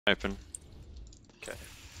Open. Okay.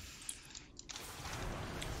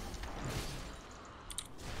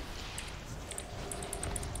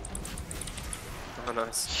 Oh,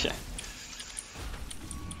 nice. Yeah.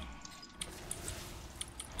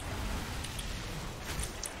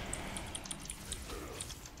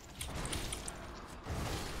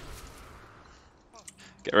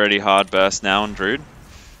 Get ready, hard burst now on Druid.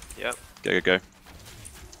 Yep. Go, go, go.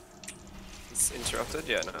 It's interrupted?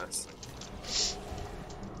 Yeah, nice.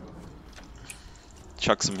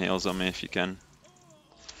 Chuck some heals on me if you can.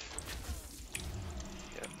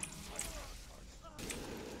 Yeah.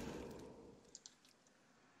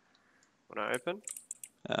 When I open?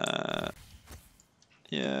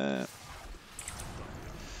 Yeah.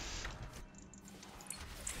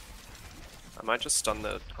 I might just stun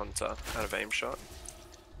the hunter out of aim shot.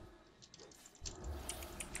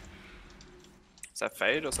 Is that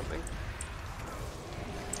fade or something?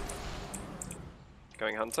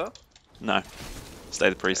 Going hunter? No. Stay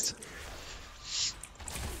the priest.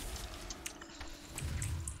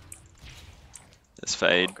 There's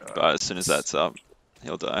fade, God. but as soon as that's up,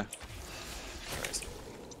 he'll die. Nice.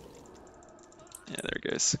 Yeah, there he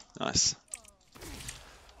goes. Nice.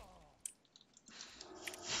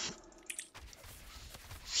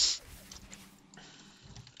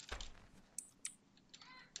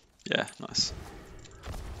 Yeah, nice.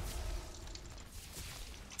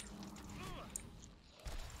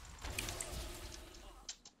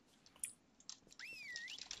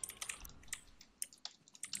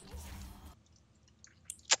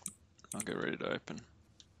 I'll get ready to open.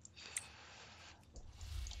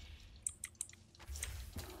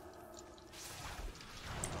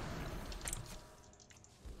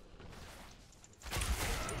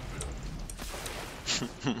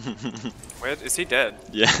 Where is he dead?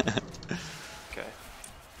 Yeah. Okay.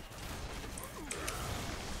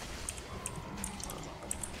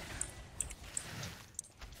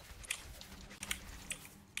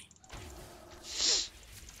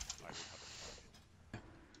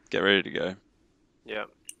 Get ready to go. Yep.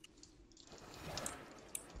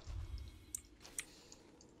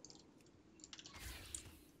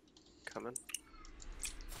 Coming.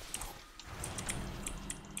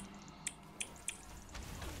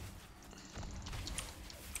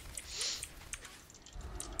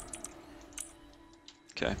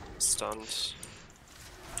 Okay. Stunned.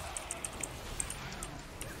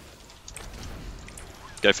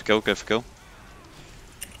 Go for kill, go for kill.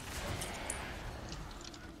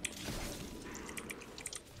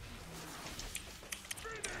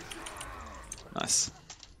 Nice.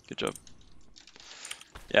 Good job.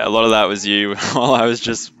 Yeah, a lot of that was you while I was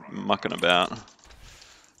just mucking about.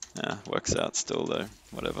 Yeah, works out still though,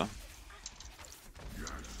 whatever.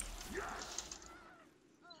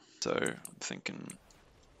 So, I'm thinking...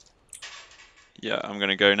 Yeah, I'm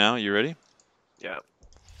gonna go now. You ready? Yeah.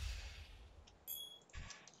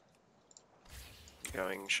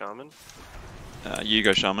 Going shaman. You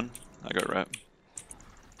go shaman. I go rat.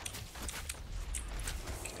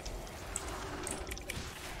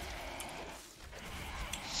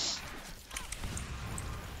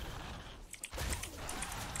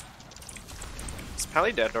 Is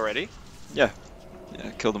Pally dead already? Yeah. Yeah,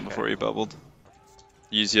 killed him before he bubbled.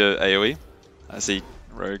 Use your AoE. I see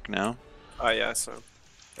rogue now. Oh yeah, so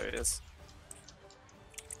there he is.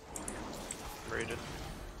 Rooted.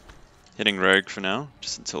 Hitting rogue for now,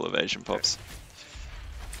 just until evasion pops.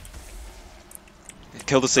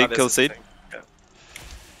 Kill the seed, kill the seed. Yeah.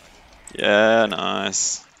 Yeah,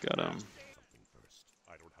 nice. Got him.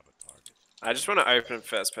 I just want to open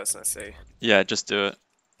first person I see. Yeah, just do it.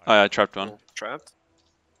 Oh yeah, I trapped one. Oh, trapped.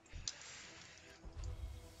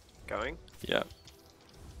 Going. Yeah.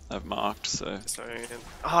 I've marked, so Sorry.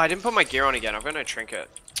 Oh, I didn't put my gear on again. I've got no trinket.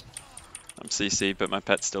 I'm CC, but my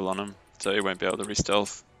pet's still on him, so he won't be able to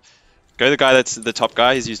re-stealth. Go the guy that's the top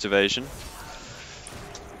guy, he's used evasion.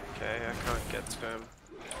 Okay, I can't get to him.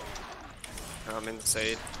 I'm in the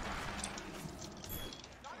seed.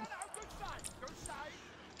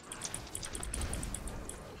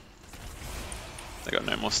 They got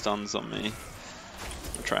no more stuns on me.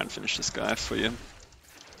 I'll try and finish this guy for you.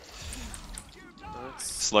 Nice.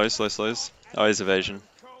 Slow, slow, slows. Oh, he's evasion.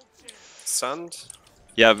 Stunned.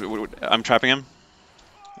 Yeah, I'm trapping him.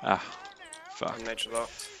 Ah, fuck. I'm nature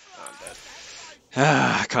locked. Oh, I'm dead.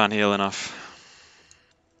 Ah, I can't heal enough.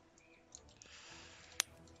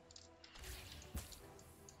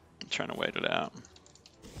 I'm trying to wait it out.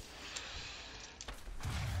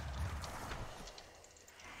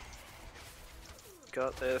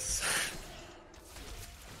 Got this.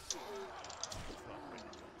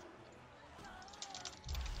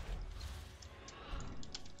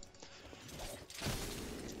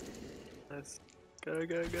 Nice. Go,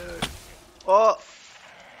 go, go. Oh!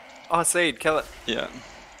 Oh, Seed, kill it. Yeah.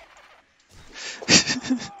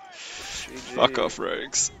 GG. Fuck off,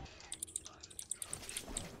 rogues.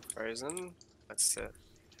 Frozen. That's it.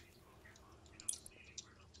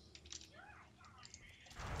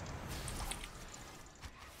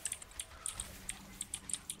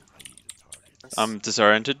 I'm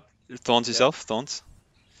disoriented. Thorns yourself, Thorns.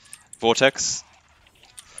 Vortex.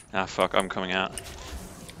 Ah, fuck, I'm coming out.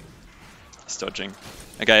 He's dodging.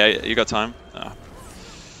 Okay, you got time? Ah.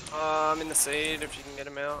 I'm in the Seed if you can get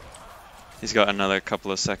him out. He's got another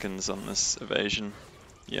couple of seconds on this evasion.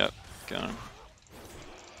 Yep, got him.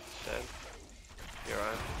 Dead. You're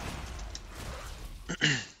right.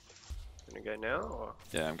 Gonna go now or?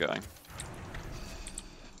 Yeah, I'm going.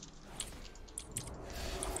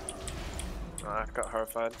 Oh, I got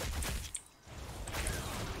horrified.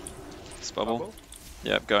 This bubble.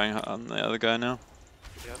 Yep, going on the other guy now.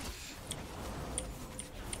 Yep.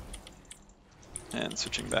 And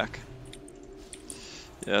switching back.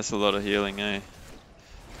 Yeah, that's a lot of healing, eh?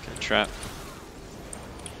 Okay, trap.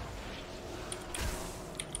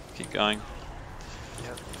 Keep going.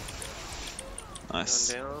 Yep.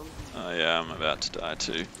 Nice. Going down. Oh yeah, I'm about to die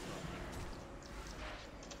too.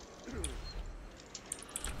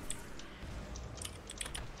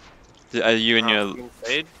 Are you in your...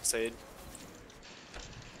 Seed? Seed.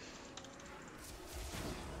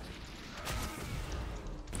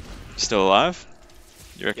 Still alive?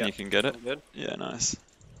 You reckon Yep. you can get it? I'm good. Yeah, nice.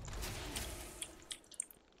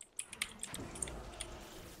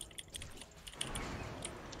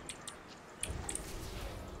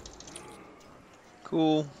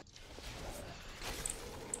 Cool.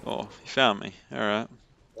 Oh, you found me. Alright.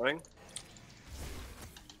 Going.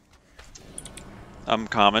 I'm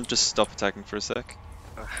calm, just stop attacking for a sec.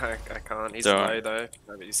 I can't. He's Don't. low though.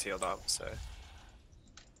 No, but he's healed up, so.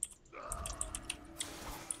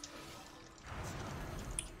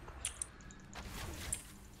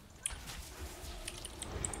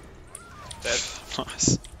 Dead.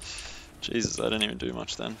 Nice. Jesus, I didn't even do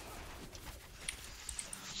much then.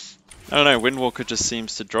 I don't know, Windwalker just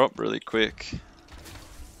seems to drop really quick.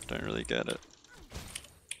 Don't really get it.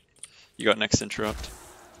 You got next interrupt,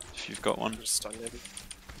 if you've got one. Just stunned him.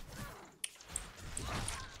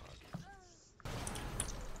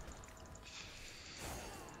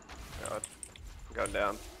 God. I'm going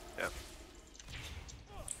down. Yeah.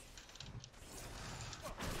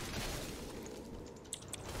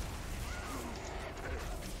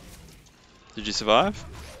 Did you survive?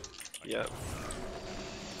 Yeah.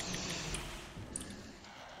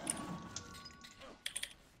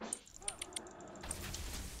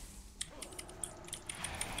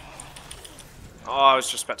 Oh, I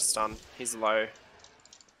was just about to stun. He's low.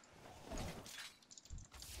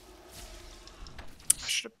 I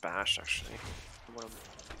should have bashed actually.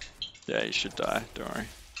 Yeah, you should die, don't worry.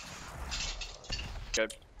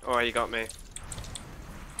 Good. Oh, you got me.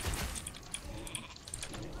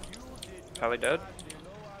 Pally dead?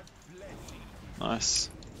 Nice.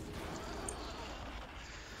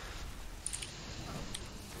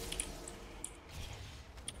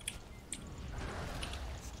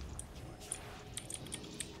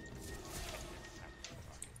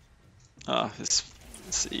 Ah, this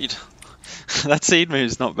seed. That seed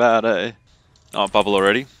move's not bad, eh? Oh, bubble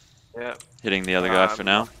already. Yeah. Hitting the other guy for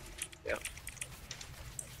now. Yeah.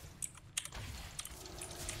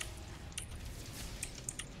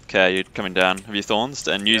 Okay, you're coming down. Have you thorns?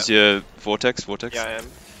 And use your vortex. Yeah, I am.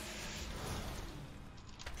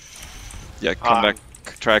 Yeah, come back.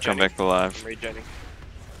 Try come back alive. I'm regenning.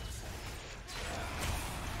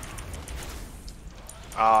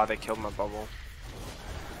 Ah, they killed my bubble.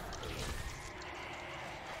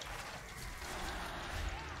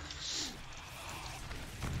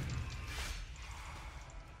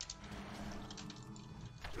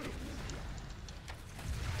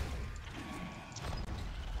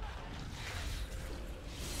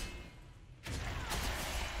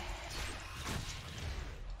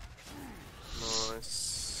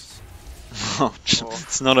 Nice. Oh,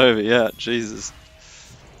 it's not over yet. Jesus.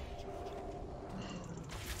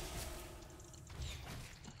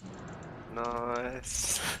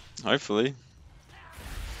 Nice. Hopefully.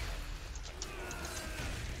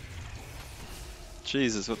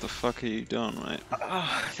 Jesus, what the fuck are you doing, mate?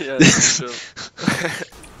 Yeah, that's true.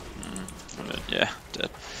 Yeah, dead.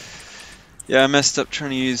 Yeah, I messed up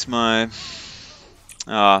trying to use my...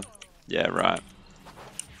 Ah, yeah, right.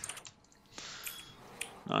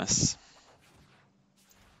 Nice.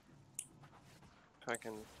 If I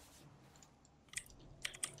can...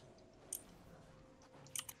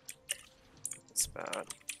 It's bad.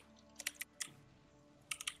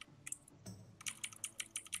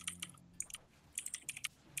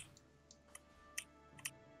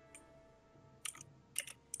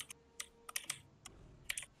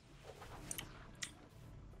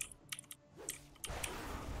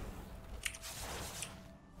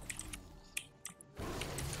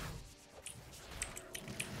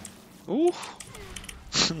 Ooh.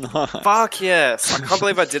 Nice. Fuck yes! I can't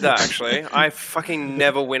believe I did that actually. I fucking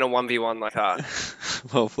never win a 1v1 like that.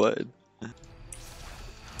 Well played.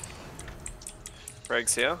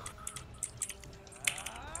 Greg's here.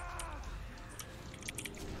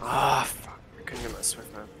 Ah, fuck. I couldn't get my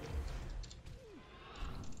swift man.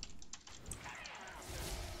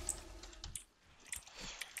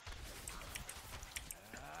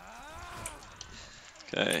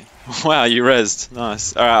 Okay. Wow, you rezzed.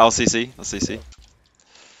 Nice. Alright, I'll CC.